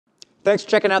Thanks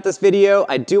for checking out this video.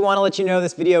 I do want to let you know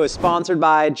this video is sponsored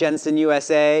by Jensen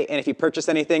USA, and if you purchase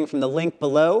anything from the link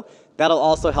below, that'll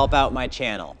also help out my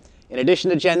channel. In addition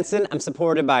to Jensen, I'm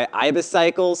supported by Ibis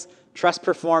Cycles, Trust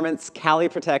Performance, Cali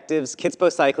Protectives,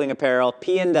 Kitspo Cycling Apparel,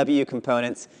 PNW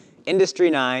Components, Industry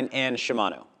 9, and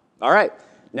Shimano. All right,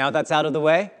 now that's out of the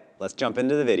way, let's jump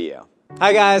into the video.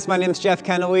 Hi guys, my name's Jeff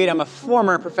Kendall-Weed. I'm a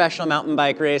former professional mountain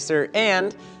bike racer,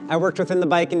 and I worked within the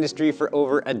bike industry for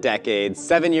over a decade,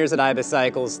 7 years at Ibis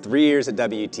Cycles, 3 years at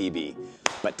WTB.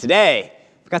 But today,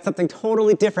 I've got something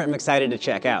totally different I'm excited to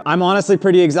check out. I'm honestly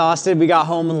pretty exhausted. We got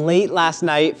home late last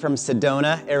night from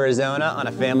Sedona, Arizona on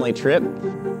a family trip.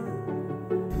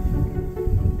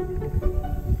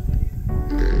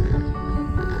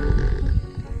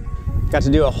 Got to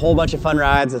do a whole bunch of fun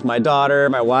rides with my daughter,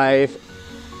 my wife.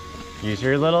 Use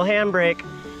your little handbrake.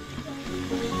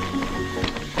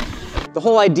 The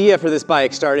whole idea for this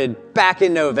bike started back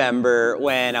in November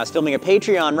when I was filming a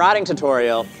Patreon riding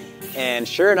tutorial, and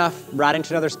sure enough, riding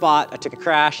to another spot, I took a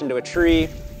crash into a tree,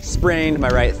 sprained my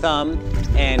right thumb,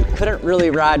 and couldn't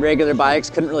really ride regular bikes,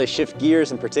 couldn't really shift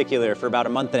gears in particular for about a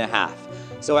month and a half.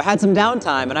 So I had some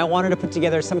downtime and I wanted to put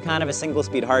together some kind of a single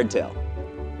speed hardtail.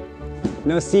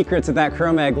 No secrets with that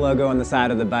Chromag logo on the side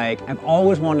of the bike. I've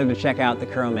always wanted to check out the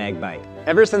Chromag bike.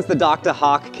 Ever since the Dr.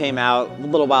 Hawk came out a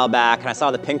little while back and I saw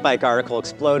the Pink Bike article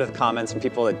explode with comments from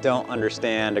people that don't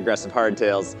understand aggressive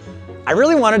hardtails, I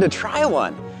really wanted to try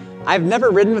one. I've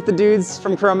never ridden with the dudes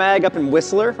from Chromag up in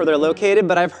Whistler where they're located,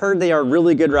 but I've heard they are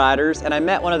really good riders, and I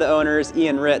met one of the owners,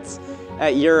 Ian Ritz,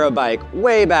 at Eurobike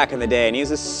way back in the day, and he's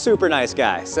a super nice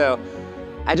guy. So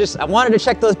I wanted to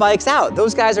check those bikes out.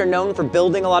 Those guys are known for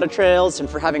building a lot of trails and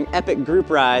for having epic group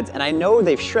rides, and I know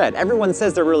they've shred. Everyone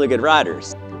says they're really good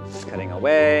riders. Cutting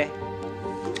away.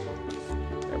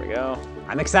 There we go.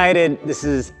 I'm excited. This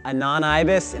is a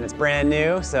non-Ibis and it's brand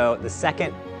new, so the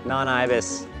second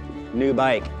non-Ibis new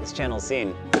bike this channel's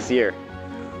seen this year.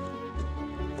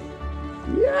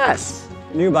 Yes!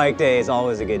 New bike day is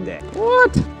always a good day.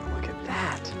 What? Look at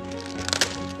that.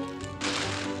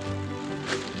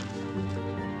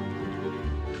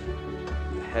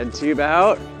 Head tube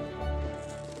out.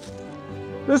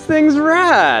 This thing's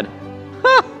rad.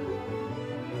 Ha!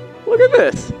 Look at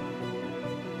this.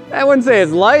 I wouldn't say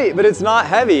it's light, but it's not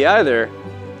heavy either.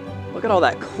 Look at all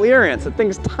that clearance. The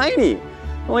thing's tiny. It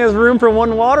only has room for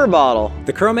one water bottle.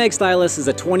 The Chromag Stylus is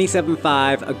a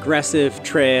 27.5 aggressive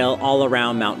trail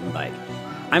all-around mountain bike.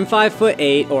 I'm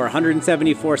 5'8" or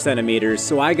 174 centimeters,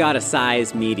 so I got a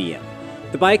size medium.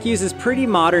 The bike uses pretty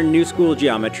modern new school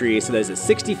geometry, so there's a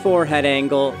 64 head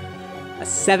angle, a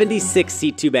 76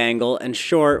 seat tube angle, and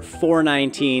short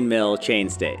 419 mil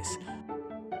chainstays.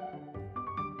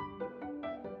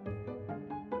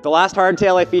 The last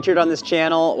hardtail I featured on this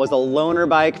channel was a loaner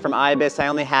bike from Ibis. I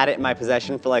only had it in my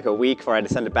possession for like a week before I had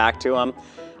to send it back to them.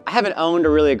 I haven't owned a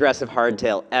really aggressive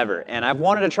hardtail ever, and I've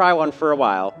wanted to try one for a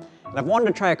while. And I've wanted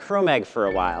to try a Chromag for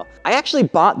a while. I actually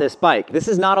bought this bike. This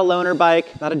is not a loaner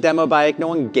bike, not a demo bike. No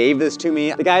one gave this to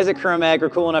me. The guys at Chromag were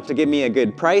cool enough to give me a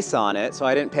good price on it, so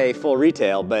I didn't pay full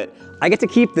retail, but I get to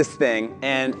keep this thing,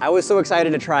 and I was so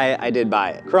excited to try it, I did buy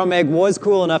it. Chromag was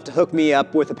cool enough to hook me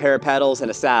up with a pair of pedals and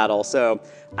a saddle, so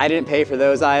I didn't pay for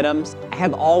those items. I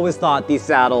have always thought these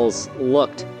saddles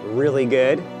looked really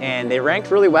good, and they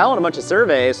ranked really well in a bunch of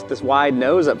surveys with this wide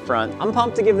nose up front. I'm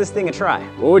pumped to give this thing a try.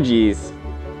 Oh geez.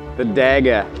 The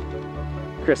Daga,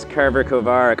 Chris Carver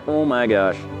Kovarik, oh my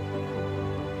gosh.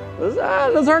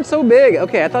 Those aren't so big.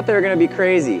 Okay, I thought they were gonna be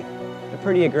crazy. They're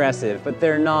pretty aggressive, but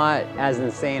they're not as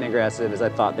insane aggressive as I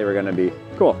thought they were gonna be.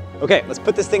 Cool. Okay, let's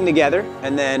put this thing together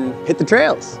and then hit the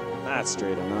trails. That's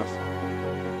straight enough.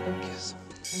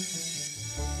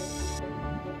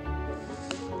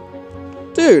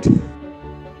 Dude.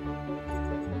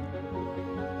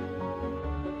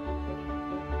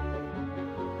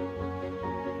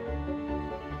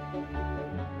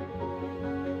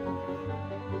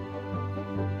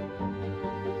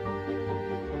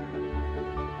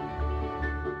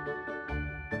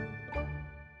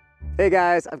 Hey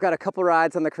guys, I've got a couple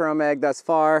rides on the Chromag thus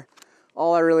far.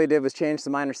 All I really did was change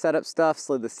some minor setup stuff,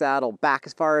 slid the saddle back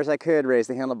as far as I could, raise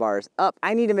the handlebars up.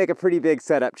 I need to make a pretty big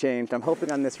setup change. I'm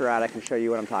hoping on this ride I can show you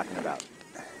what I'm talking about.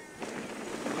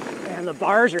 And the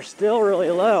bars are still really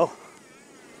low.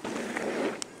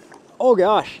 Oh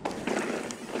gosh,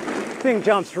 this thing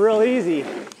jumps real easy.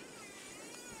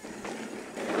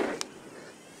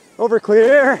 Over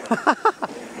clear.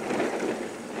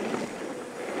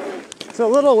 It's a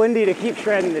little windy to keep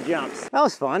shredding the jumps. That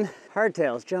was fun.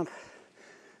 Hardtails jump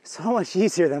so much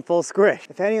easier than full squish.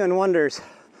 If anyone wonders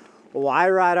why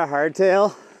ride a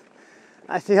hardtail,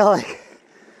 I feel like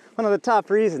one of the top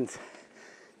reasons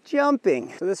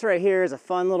jumping. So this right here is a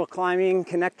fun little climbing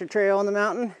connector trail on the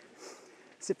mountain.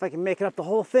 Let's see if I can make it up the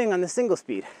whole thing on the single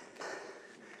speed.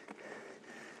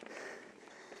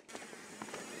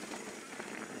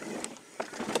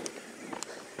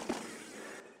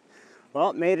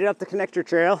 Well, made it up the connector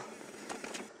trail.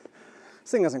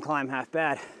 This thing doesn't climb half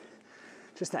bad.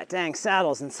 Just that dang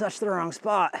saddle's in such the wrong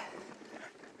spot.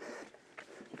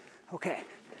 Okay,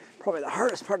 probably the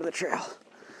hardest part of the trail.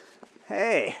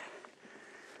 Hey,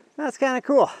 that's kind of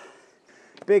cool.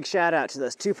 Big shout out to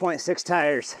those 2.6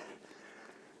 tires.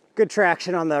 Good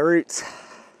traction on the roots.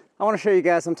 I want to show you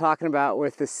guys what I'm talking about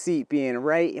with the seat being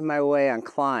right in my way on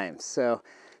climbs. So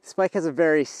this bike has a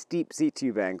very steep seat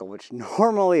tube angle, which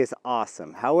normally is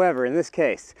awesome. However, in this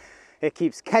case, it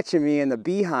keeps catching me in the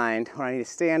behind when I need to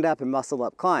stand up and muscle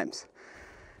up climbs.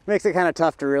 Makes it kind of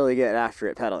tough to really get after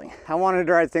it pedaling. I wanted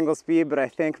to ride single speed, but I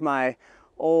think my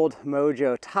old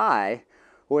Mojo tie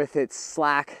with its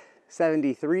slack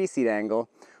 73 seat angle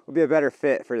would be a better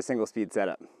fit for the single speed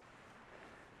setup.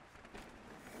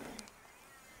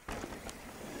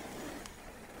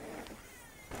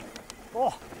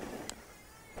 Oh.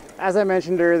 As I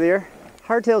mentioned earlier,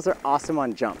 hardtails are awesome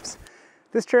on jumps.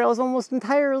 This trail is almost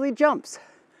entirely jumps.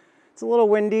 It's a little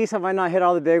windy, so I might not hit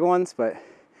all the big ones, but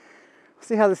we'll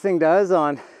see how this thing does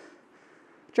on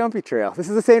jumpy trail. This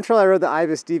is the same trail I rode the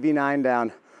Ibis DV9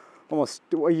 down almost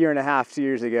a year and a half, 2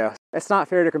 years ago. It's not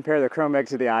fair to compare the Chromag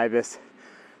to the Ibis.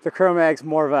 The Chromag's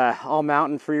more of a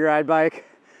all-mountain free-ride bike.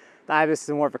 The Ibis is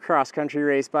more of a cross-country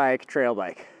race bike, trail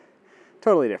bike.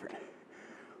 Totally different.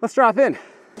 Let's drop in.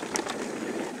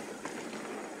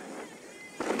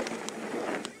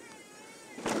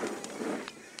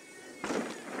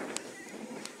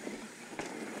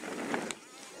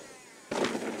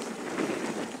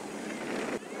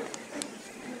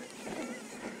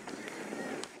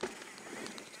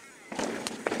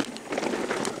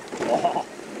 Oh.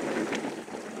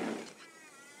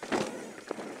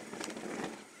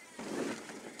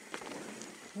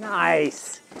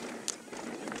 Nice.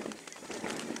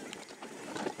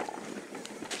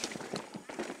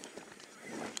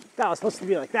 That was supposed to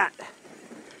be like that.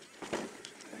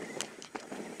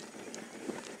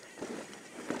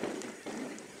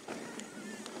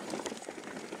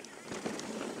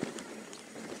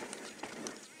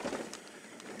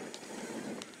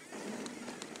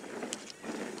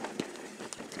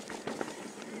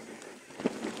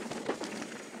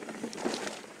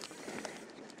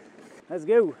 Let's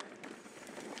go.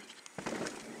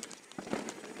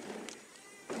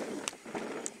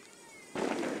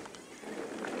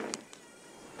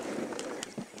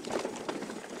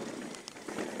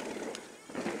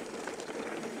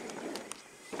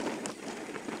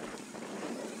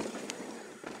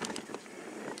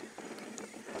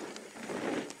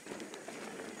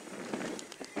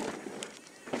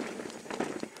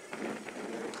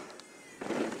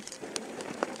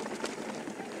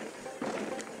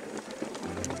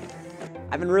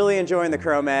 I've been really enjoying the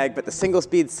Chromag, but the single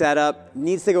speed setup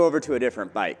needs to go over to a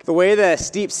different bike. The way the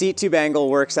steep seat tube angle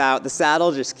works out, the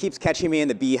saddle just keeps catching me in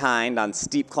the behind on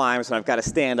steep climbs when I've got to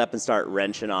stand up and start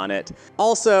wrenching on it.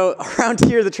 Also, around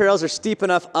here, the trails are steep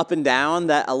enough up and down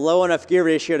that a low enough gear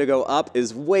ratio to go up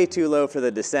is way too low for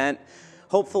the descent.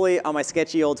 Hopefully on my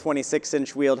sketchy old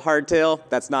 26-inch wheeled hardtail,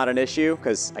 that's not an issue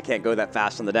because I can't go that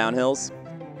fast on the downhills.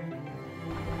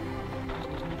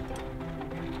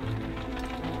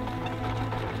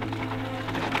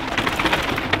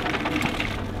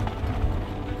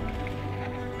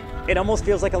 It almost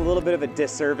feels like a little bit of a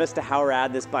disservice to how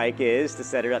rad this bike is to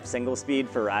set it up single speed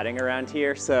for riding around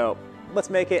here. So let's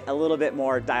make it a little bit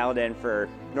more dialed in for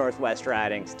Northwest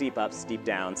riding, steep ups, steep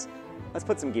downs. Let's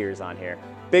put some gears on here.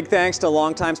 Big thanks to a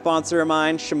longtime sponsor of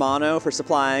mine, Shimano, for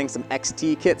supplying some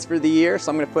XT kits for the year. So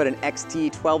I'm gonna put an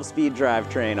XT 12-speed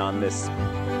drivetrain on this.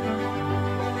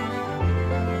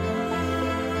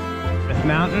 This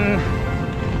mountain,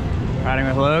 riding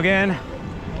with Logan.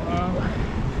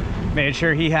 Made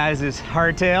sure he has his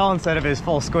hardtail instead of his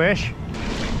full squish.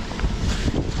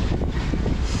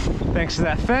 Thanks to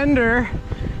that fender,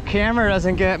 camera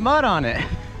doesn't get mud on it.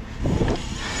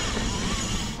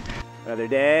 Another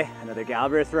day, another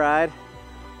Galbraith ride.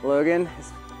 Logan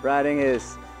is riding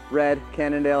his red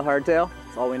Cannondale hardtail.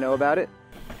 That's all we know about it.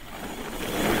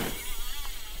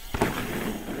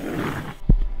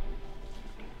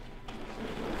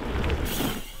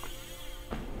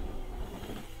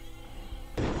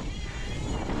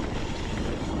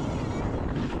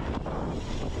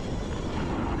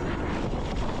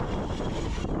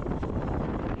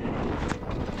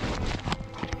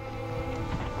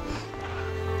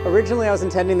 Originally, I was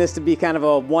intending this to be kind of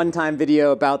a one-time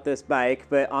video about this bike,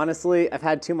 but honestly, I've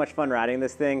had too much fun riding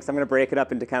this thing, so I'm gonna break it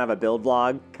up into kind of a build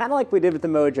vlog, kind of like we did with the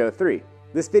Mojo 3.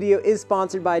 This video is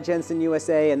sponsored by Jensen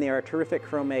USA, and they are a terrific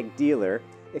Chromag dealer.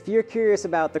 If you're curious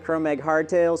about the Chromag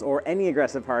hardtails, or any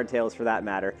aggressive hardtails for that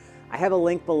matter, I have a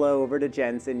link below over to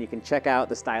Jensen. You can check out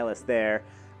the Stylus there.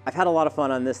 I've had a lot of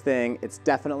fun on this thing. It's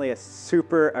definitely a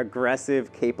super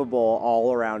aggressive, capable,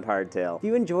 all-around hardtail. If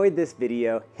you enjoyed this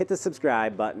video, hit the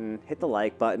subscribe button, hit the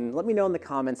like button. Let me know in the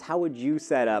comments, how would you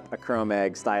set up a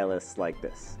Chromag Stylus like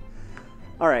this?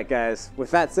 All right, guys,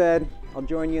 with that said, I'll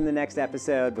join you in the next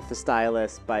episode with the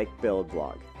Stylus bike build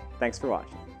vlog. Thanks for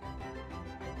watching.